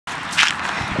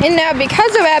And now,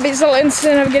 because of Abby's little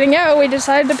incident of getting out, we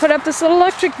decided to put up this little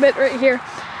electric bit right here.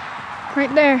 Right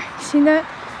there. See that?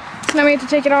 So now we have to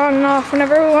take it on and off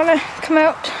whenever we want to come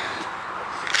out.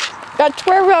 That's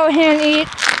where Rohan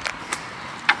eats.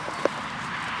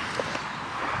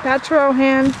 That's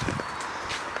Rohan.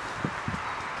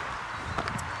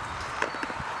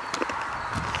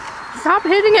 Stop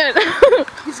hitting it!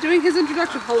 He's doing his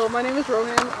introduction. Hello, my name is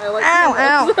Rohan. I like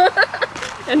ow.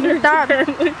 And nerds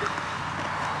apparently.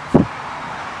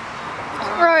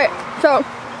 Right, so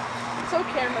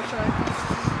camera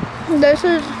shy. this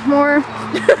is more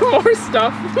More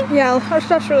stuff. Yeah, our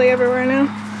stuff's really everywhere now.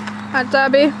 That's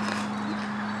Abby.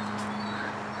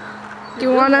 Do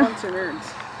you wanna?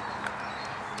 Nerds.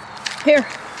 Here.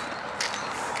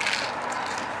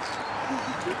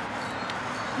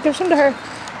 Give some to her.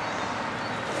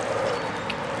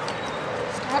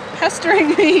 Stop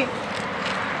pestering me.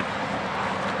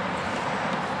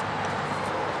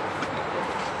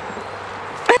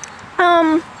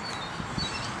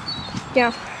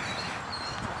 Yeah.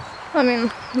 I mean,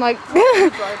 like,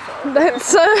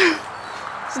 that's,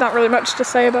 there's not really much to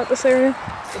say about this area.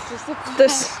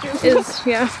 This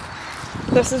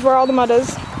is where all the mud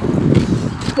is.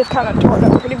 They've kind of torn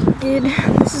up pretty good.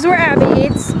 This is where Abby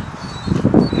eats.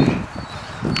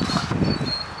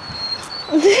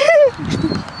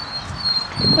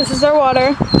 This is our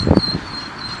water.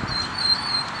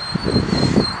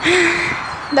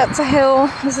 That's a hill.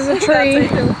 This is a tree.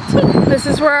 This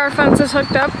is where our fence is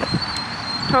hooked up.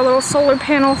 Our little solar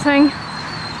panel thing.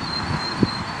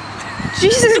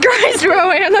 Jesus Christ,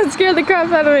 Rohan, that scared the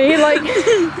crap out of me. He like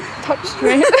touched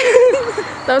me.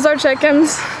 Those are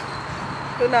chickens.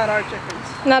 But not our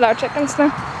chickens. Not our chickens,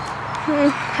 no.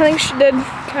 I think she did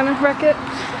kind of wreck it.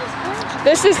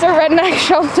 This is the redneck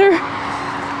shelter.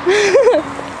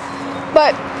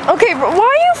 But, okay, but why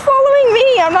are you following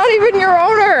me? I'm not even your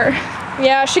owner.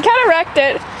 Yeah, she kind of wrecked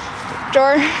it,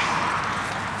 Jor.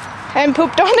 And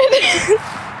pooped on it.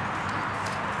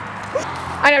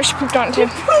 I know she pooped on it too.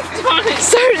 Pooped on it.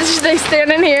 So they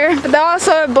stand in here, but they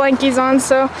also have blankies on,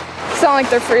 so it's not like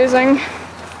they're freezing.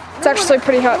 It's actually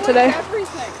pretty hot today.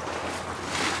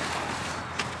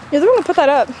 You're the one who put that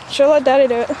up. Should let Daddy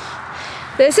do it.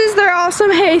 This is their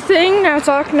awesome hay thing. Now it's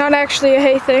not actually a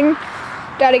hay thing.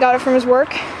 Daddy got it from his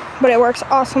work, but it works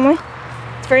awesomely.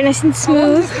 It's very nice and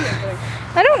smooth.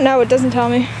 I don't know, it doesn't tell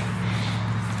me.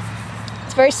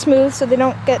 It's very smooth so they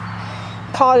don't get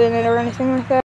caught in it or anything like that.